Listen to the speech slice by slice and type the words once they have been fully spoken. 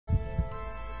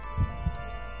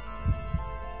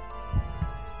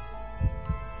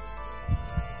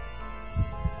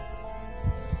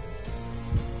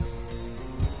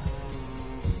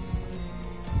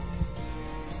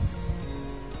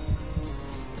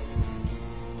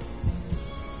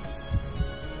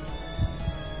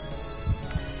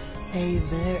Hey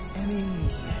there, Emmy!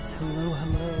 Hello,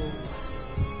 hello.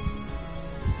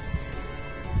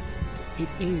 It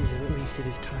is, or at least it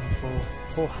is time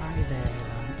for hi there.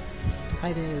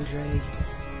 Hi there, Audrey.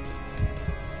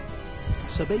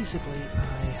 So basically,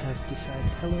 I have decided,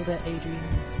 hello there, Adrian.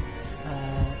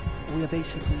 We are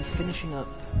basically finishing up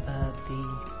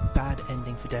the bad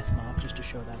ending for Deathmark, just to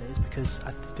show that is, because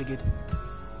I figured,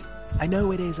 I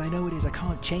know it is, I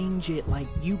can't change it, like,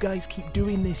 you guys keep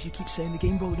doing this, you keep saying the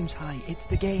game volume's high, it's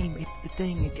the game, it's the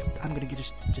thing, I'm gonna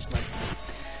just like,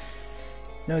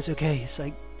 no, it's okay, it's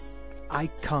like, I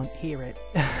can't hear it.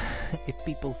 If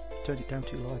people turn it down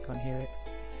too low, I can't hear it,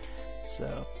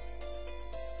 so,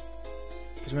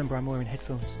 because remember, I'm wearing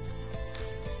headphones.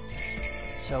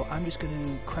 So I'm just going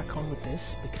to crack on with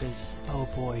this because, oh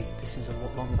boy, this is a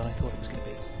lot longer than I thought it was going to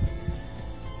be.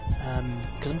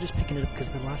 Because I'm just picking it up because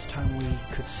the last time we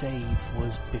could save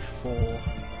was before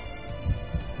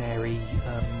Mary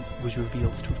was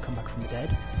revealed to have come back from the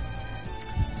dead.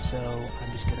 So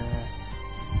I'm just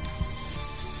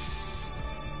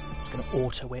gonna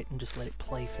auto it and just let it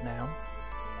play for now.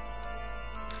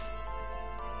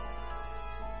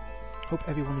 Hope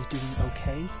everyone is doing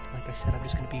okay. Like I said, I'm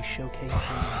just going to be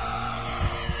showcasing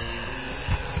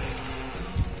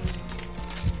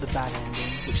the bad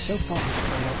ending, which so far has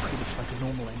played out pretty much like a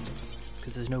normal ending,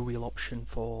 because there's no real option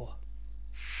for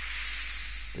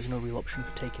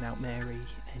taking out Mary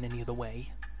in any other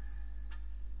way.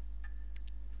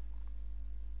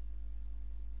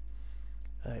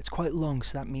 It's quite long,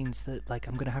 so that means that like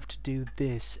I'm going to have to do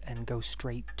this and go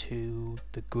straight to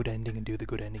the good ending and do the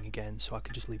good ending again, so I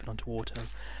can just leave it onto auto.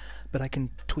 But I can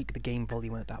tweak the game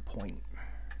volume at that point.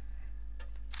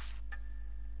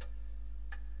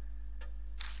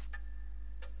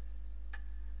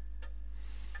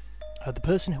 The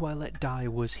person who I let die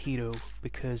was Hiro,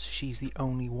 because she's the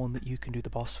only one that you can do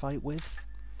the boss fight with.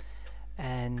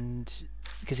 And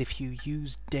because if you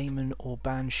use Daemon or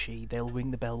Banshee, they'll ring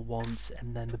the bell once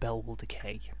and then the bell will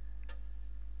decay.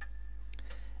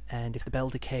 And if the bell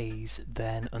decays,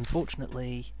 then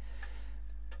unfortunately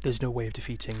there's no way of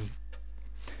defeating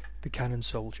the cannon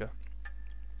soldier.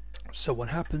 So what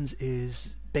happens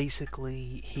is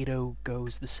basically Hiro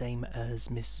goes the same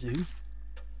as Miss Zu,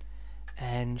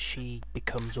 and she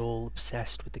becomes all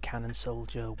obsessed with the cannon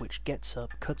soldier, which gets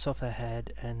up, cuts off her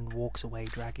head, and walks away,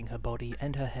 dragging her body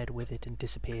and her head with it, and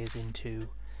disappears into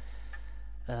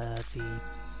the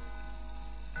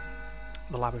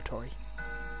laboratory.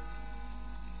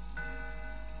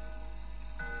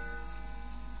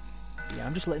 Yeah,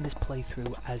 I'm just letting this play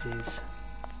through as is.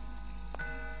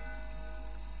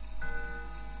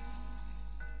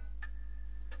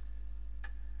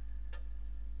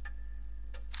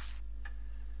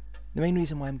 The main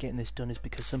reason why I'm getting this done is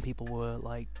because some people were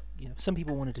like, some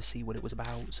people wanted to see what it was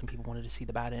about, some people wanted to see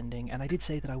the bad ending, and I did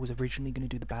say that I was originally going to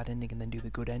do the bad ending and then do the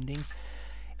good ending.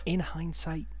 In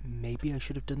hindsight, maybe I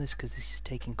should have done this because this is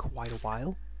taking quite a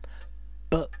while,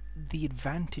 but the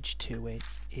advantage to it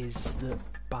is that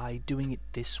by doing it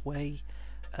this way,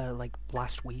 like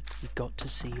last week, we got to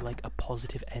see like a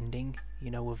positive ending,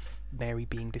 of Mary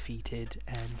being defeated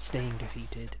and staying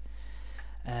defeated,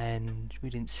 and we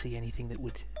didn't see anything that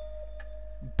would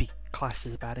be classed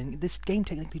as a bad ending. This game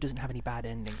technically doesn't have any bad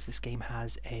endings. This game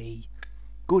has a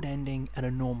good ending and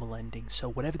a normal ending. So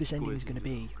whatever this ending is going to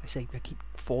be, I keep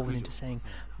falling into saying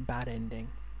bad ending,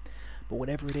 but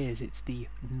whatever it is, it's the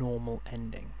normal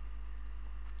ending.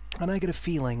 And I get a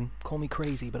feeling, call me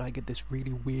crazy, but I get this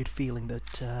really weird feeling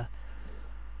that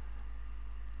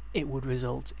it would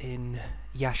result in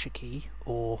Yashiki,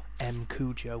 or M.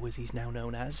 Kujo as he's now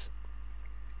known as.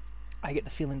 I get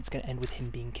the feeling it's going to end with him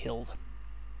being killed.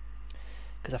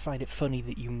 Because I find it funny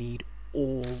that you need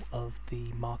all of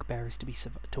the Mark Bearers to be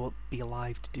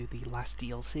alive to do the last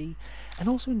DLC. And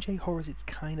also in J-Horrors, it's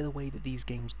kind of the way that these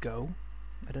games go.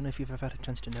 I don't know if you've ever had a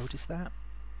chance to notice that.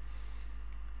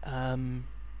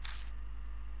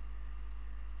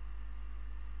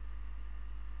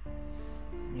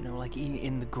 Like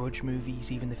in the Grudge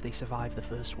movies, even if they survive the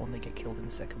first one, they get killed in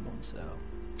the second one, so...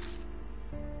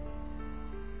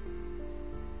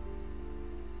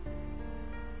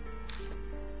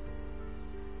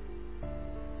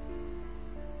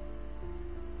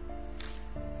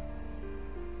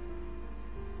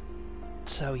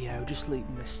 So yeah, we're just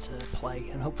leaving this to play,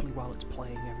 and hopefully while it's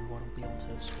playing everyone will be able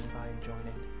to swing by and join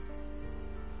in.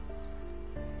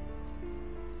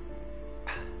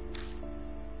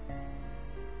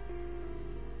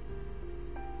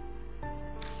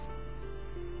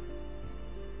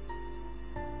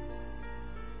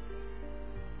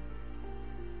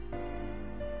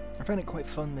 I find it quite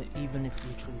fun that even if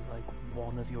literally like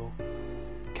one of your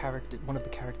one of the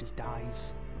characters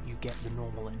dies, you get the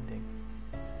normal ending.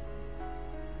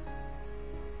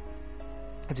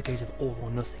 It's a case of all or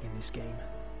nothing in this game.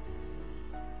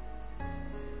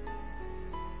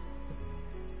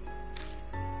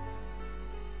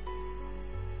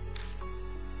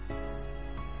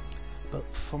 But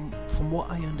from what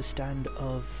I understand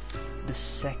of the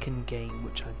second game,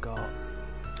 which I got,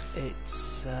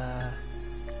 it's there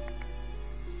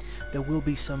will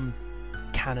be some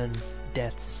canon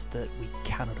deaths that we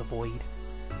cannot avoid.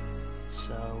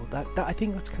 So that I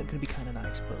think that's going to be kind of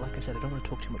nice. But like I said, I don't want to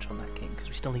talk too much on that game because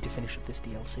we still need to finish up this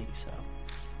DLC. So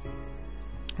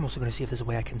I'm also going to see if there's a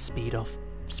way I can speed up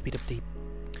the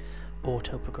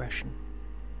auto progression.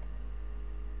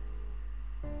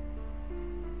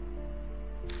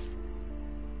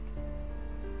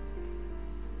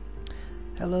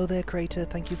 Hello there, Crater.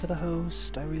 Thank you for the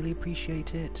host. I really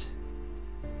appreciate it.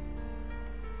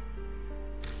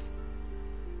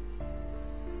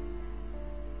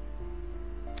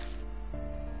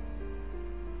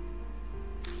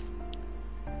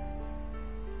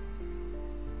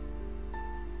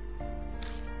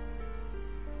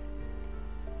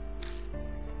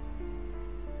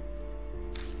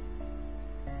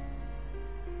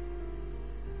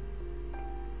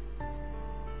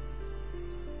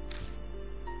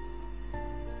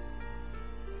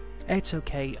 It's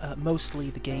okay, mostly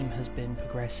the game has been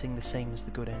progressing the same as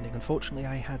the good ending. Unfortunately,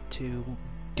 I had to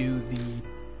do the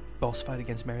boss fight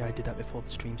against Mary. I did that before the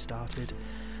stream started.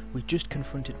 We just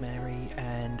confronted Mary,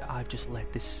 and I've just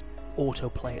let this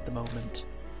autoplay at the moment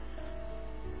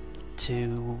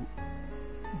to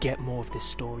get more of this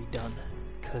story done,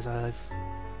 because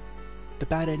the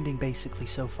bad ending basically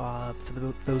so far,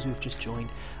 for those who have just joined,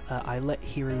 I let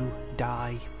Hiru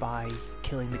die by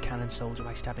killing the cannon soldier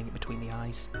by stabbing it between the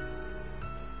eyes.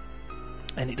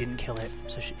 And it didn't kill it,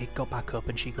 so it got back up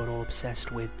and she got all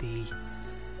obsessed with the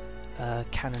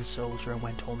cannon soldier and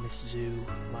went all Miss Zoo,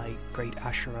 like Great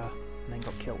Ashura, and then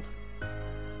got killed.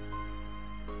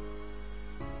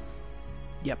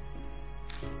 Yep.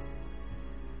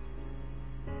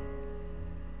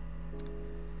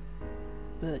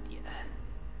 But yeah.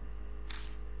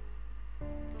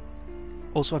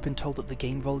 Also, I've been told that the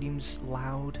game volume's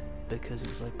loud because it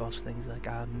was like boss things. Like,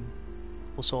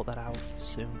 we'll sort that out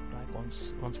soon. Like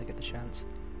once I get the chance.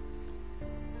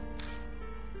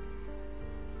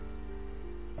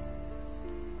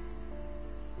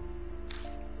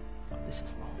 Oh, this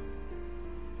is long.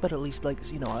 But at least,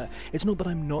 like, you know, it's not that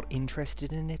I'm not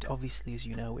interested in it. Obviously, as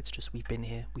you know, it's just we've been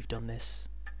here, we've done this.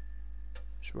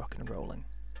 Just rocking and rolling.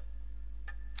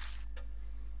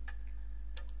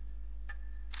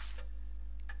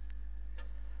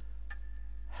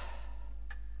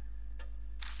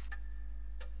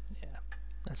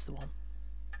 That's the one.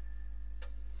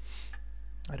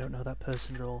 I don't know that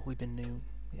person at all. We've been new.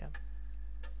 Yeah.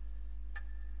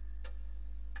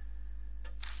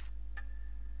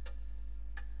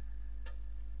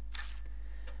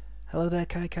 Hello there,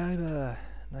 Kai Kaiba.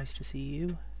 Nice to see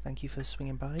you. Thank you for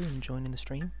swinging by and joining the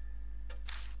stream.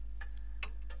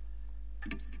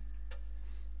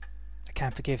 I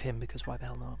can't forgive him because why the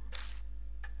hell not?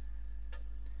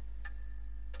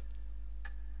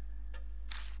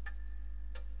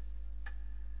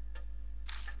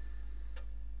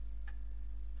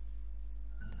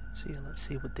 So yeah, let's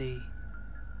see what the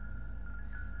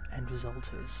end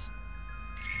result is.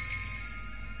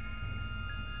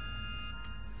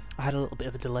 I had a little bit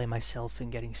of a delay myself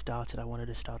in getting started. I wanted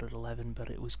to start at 11,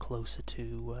 but it was closer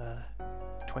to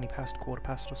 20 past, quarter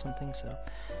past or something, so...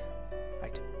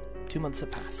 Right, 2 months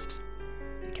have passed.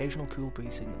 The occasional cool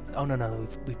breeze signals. Oh no,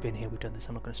 we've been here, we've done this.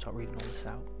 I'm not going to start reading all this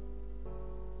out.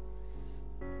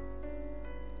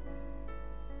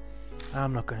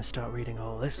 I'm not going to start reading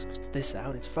all this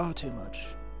out, it's far too much.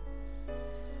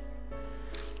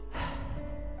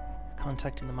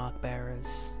 Contacting the mark bearers.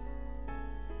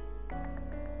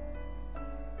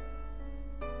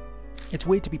 It's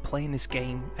weird to be playing this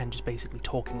game and just basically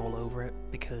talking all over it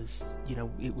because, you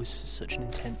know, it was such an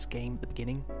intense game at the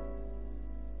beginning.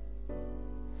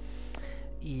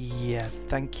 Yeah,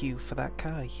 thank you for that,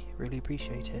 Kai. Really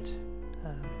appreciate it.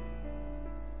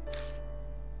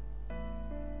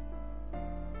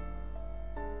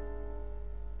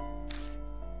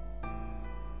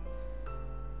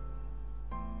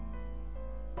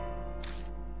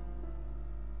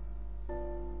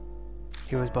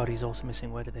 Hero's body is also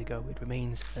missing. Where did they go? It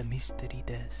remains a mystery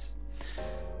des.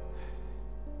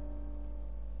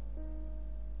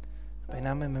 By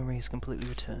now my memory is completely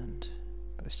returned,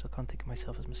 but I still can't think of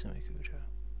myself as Masumi Kujo.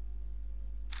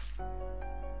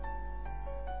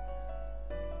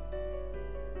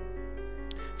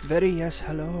 Very yes,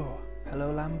 hello.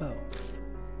 Hello, Lambo.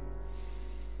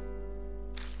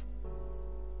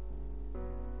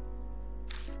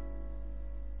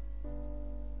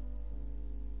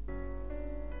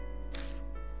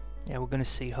 Yeah, we're going to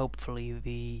see, hopefully,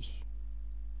 the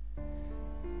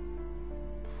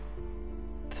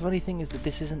funny thing is that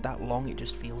this isn't that long, it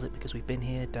just feels it because we've been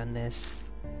here, done this.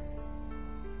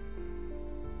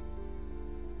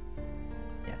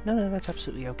 Yeah, no, that's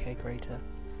absolutely okay, Greta.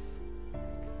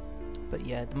 But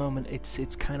yeah, at the moment,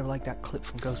 it's kind of like that clip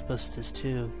from Ghostbusters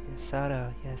too. Yes,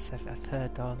 Sarah, yes, I've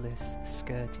heard all this.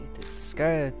 The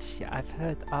scourge, yeah, I've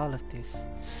heard all of this.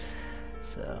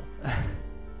 So...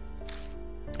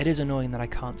 It is annoying that I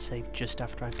can't save just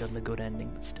after I've done the good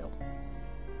ending, but still.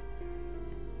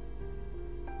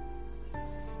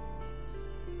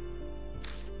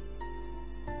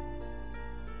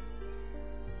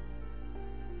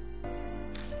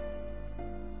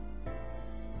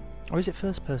 Or is it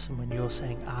first person when you're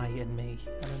saying I and me?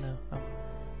 I don't know. Oh.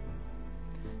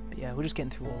 But yeah, we're just getting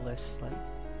through all this. Like,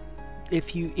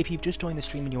 if you've just joined the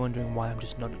stream and you're wondering why I'm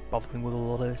just not bothering with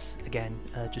all of this, again,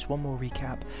 just one more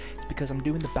recap. It's because I'm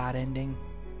doing the bad ending,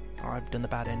 or I've done the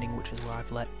bad ending, which is where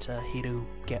I've let Hiru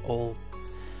get all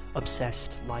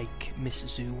obsessed like Miss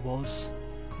Zhu was.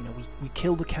 You know, we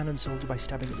kill the cannon soldier by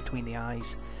stabbing it between the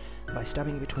eyes. By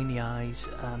stabbing it between the eyes,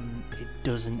 it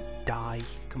doesn't die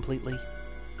completely.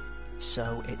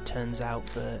 So it turns out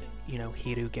that, you know,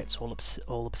 Hiru gets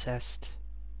all obsessed.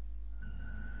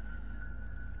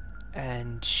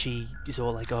 And she is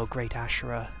all like, oh, great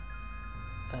Ashura.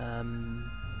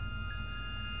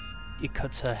 It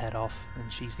cuts her head off,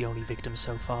 and she's the only victim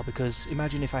so far, because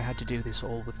imagine if I had to do this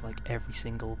all with, like, every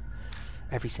single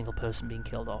person being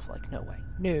killed off. Like, no way.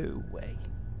 No way.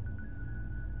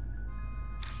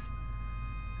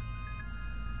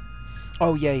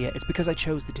 Oh, yeah, it's because I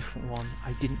chose the different one.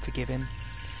 I didn't forgive him.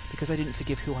 Because I didn't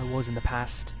forgive who I was in the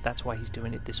past, that's why he's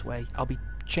doing it this way. I'll be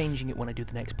changing it when I do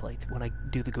the next playthrough, when I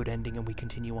do the good ending and we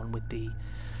continue on with the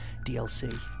DLC.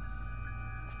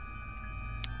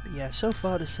 But yeah, so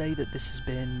far to say that this has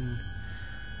been...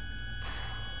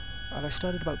 Right, I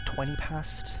started about 20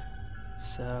 past,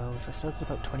 so if I started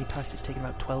about 20 past, it's taken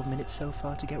about 12 minutes so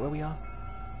far to get where we are.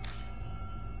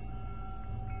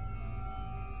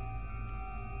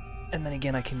 And then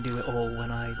again, I can do it all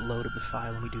when I load up the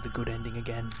file and we do the good ending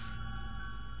again.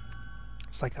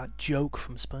 It's like that joke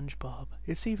from SpongeBob.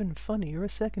 It's even funnier a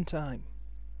second time.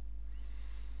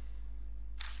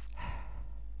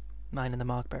 Mine and the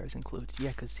Mark Bearers included. Yeah,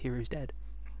 because Hiru's dead.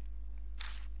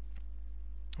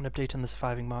 An update on the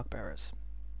surviving Mark Bearers.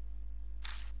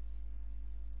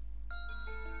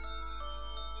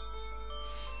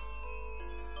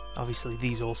 Obviously,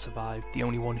 these all survived. The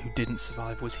only one who didn't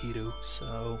survive was Hiru,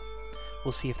 so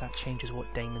we'll see if that changes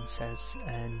what Damon says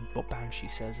and what Banshee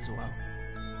says as well.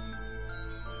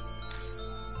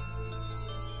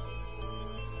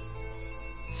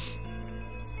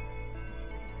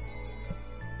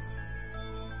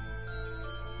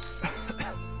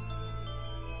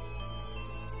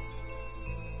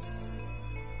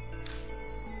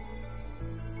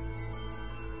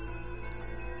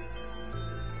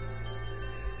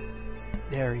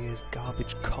 There he is,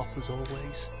 garbage cop as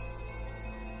always.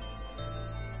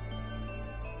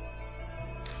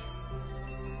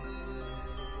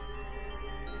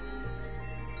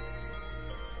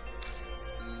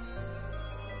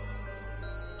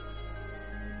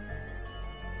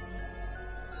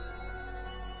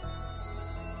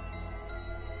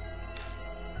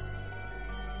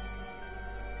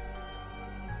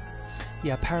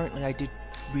 Yeah, apparently I did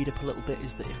read up a little bit,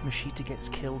 is that if Mashita gets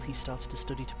killed, he starts to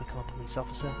study to become a police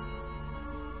officer.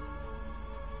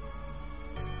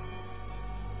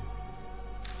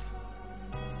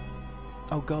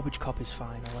 Oh, garbage cop is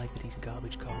fine. I like that he's a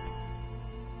garbage cop.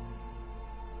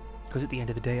 Because at the end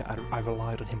of the day, I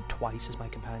relied on him twice as my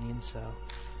companion, so...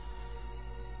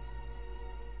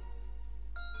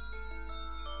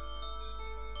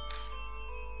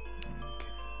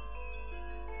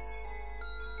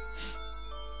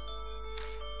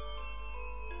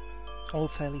 All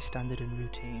fairly standard and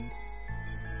routine.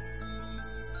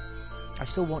 I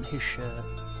still want his shirt.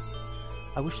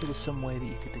 I wish there was some way that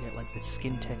you could get like the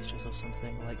skin textures or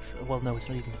something. Like, well, no, it's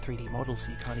not even a 3D model, so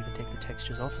you can't even take the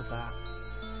textures off of that.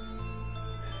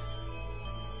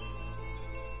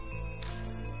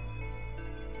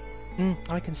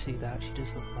 I can see that. She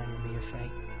does look like a Mia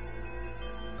Fey.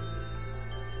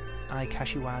 Ai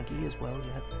Kashiwagi as well,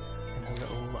 yeah. And her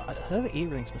little... her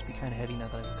earrings must be kind of heavy now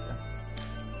that I look at them.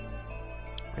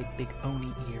 Great big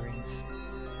Oni earrings.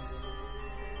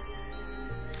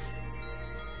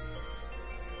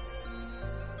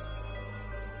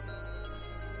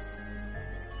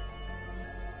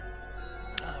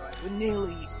 we're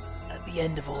nearly at the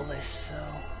end of all this, so...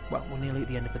 Well, we're nearly at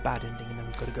the end of the bad ending, and then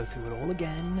we've got to go through it all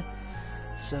again.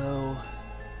 So...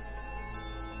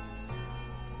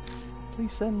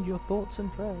 please send your thoughts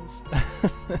and prayers.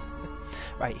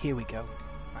 Right, here we go.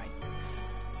 Right.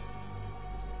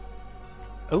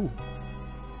 Oh!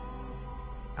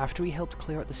 After he helped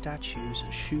clear out the statues,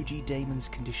 Shuji Damon's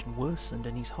condition worsened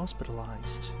and he's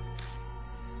hospitalized.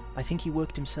 I think he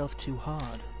worked himself too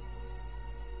hard.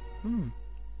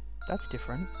 That's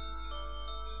different.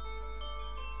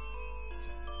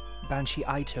 Banshee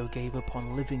Aito gave up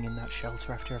on living in that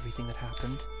shelter after everything that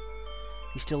happened.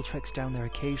 He still treks down there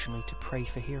occasionally to pray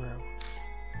for Hiro.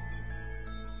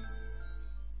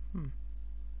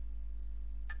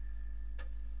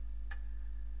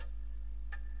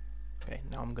 Okay,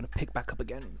 now I'm going to pick back up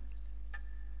again.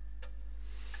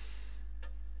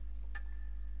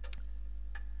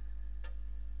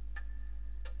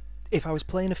 If I was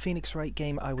playing a Phoenix Wright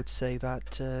game, I would say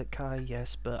that, Kai,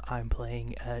 yes, but I'm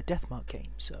playing a Deathmark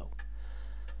game, so...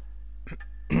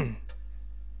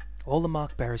 All the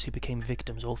mark bearers who became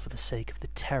victims, all for the sake of the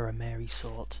terror Mary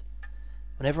sought.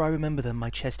 Whenever I remember them, my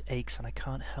chest aches and I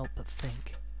can't help but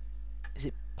think, is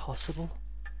it possible?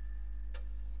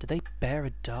 Do they bear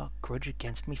a dark grudge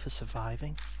against me for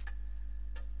surviving?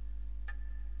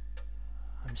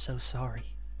 I'm so sorry.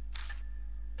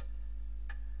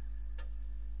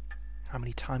 How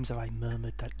many times have I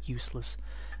murmured that useless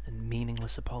and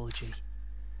meaningless apology?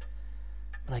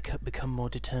 But I become more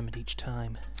determined each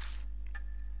time.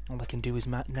 All I can do is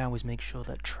now is make sure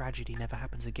that tragedy never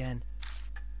happens again.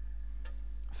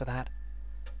 For that,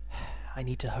 I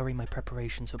need to hurry my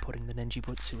preparations for putting the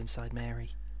Nenjibutsu inside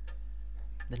Mary.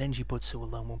 The Nenjibutsu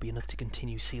alone won't be enough to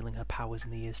continue sealing her powers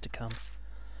in the years to come.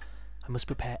 I must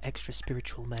prepare extra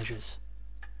spiritual measures.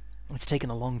 It's taken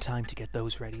a long time to get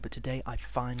those ready, but today I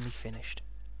finally finished.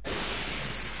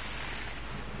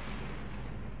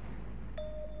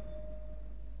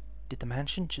 Did the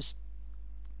mansion just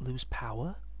lose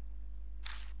power?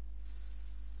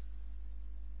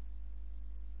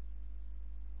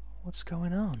 What's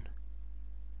going on?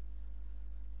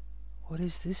 What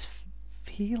is this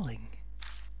feeling?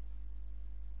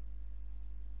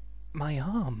 My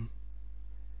arm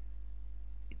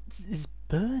is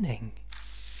burning.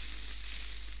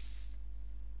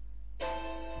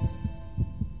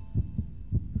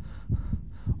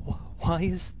 Why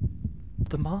is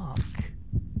the mark?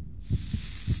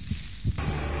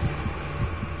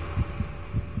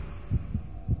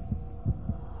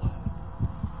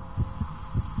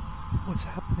 What's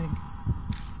happening?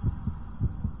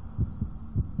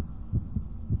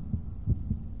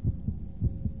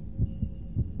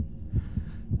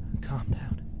 Calm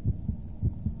down.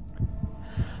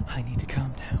 I need to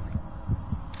calm down.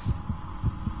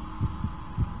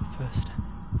 First,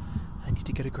 I need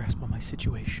to get a grasp on my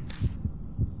situation.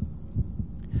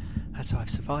 That's how I've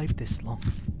survived this long.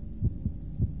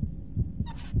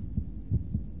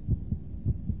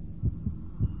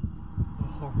 A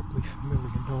horribly familiar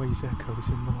noise echoes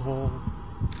in the hall.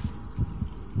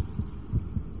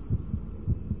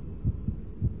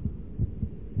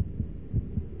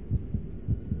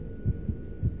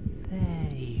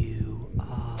 There you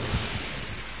are.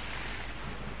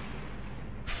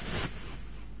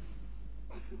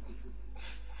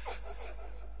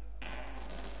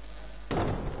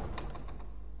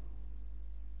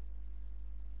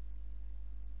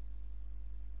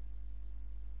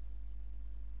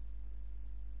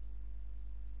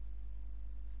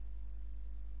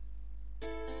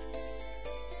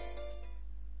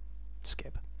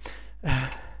 Skip.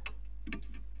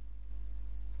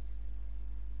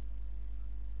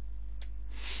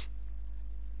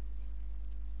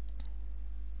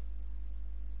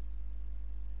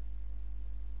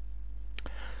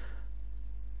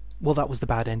 Well, that was the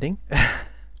bad ending.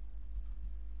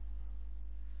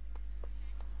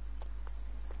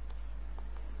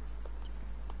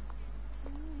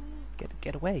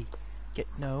 Get away.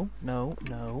 No.